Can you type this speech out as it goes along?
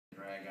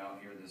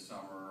this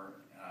summer.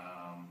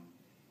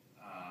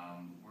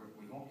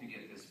 We hope to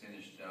get this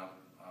finished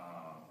up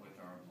with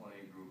our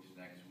employee groups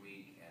next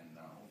week and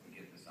hopefully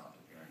get this out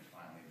to parents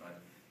finally.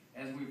 But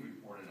as we've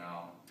reported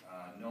out,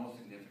 no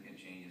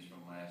significant changes from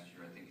last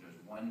year. I think there's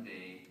one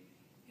day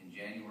in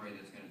January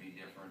that's going to be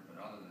different, but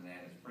other than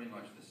that, it's pretty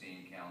much the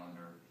same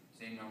calendar,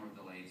 same number of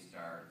delayed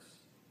starts,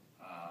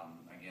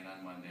 again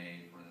on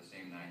Monday for the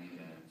same 90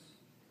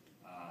 minutes.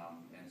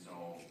 And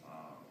so,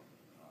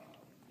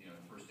 you know,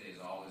 the first day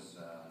is always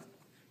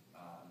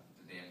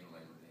the day after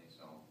Labor Day,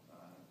 so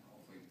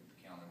hopefully the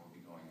calendar will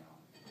be going out.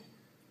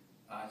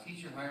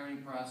 Teacher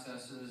hiring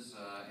processes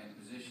and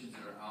positions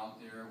that are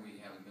out there. We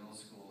have a middle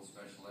school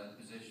special ed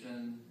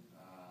position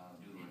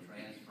due to a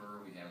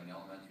transfer. We have an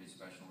elementary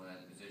special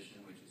ed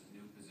position, which is a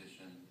new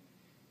position.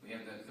 We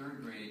have the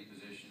third grade position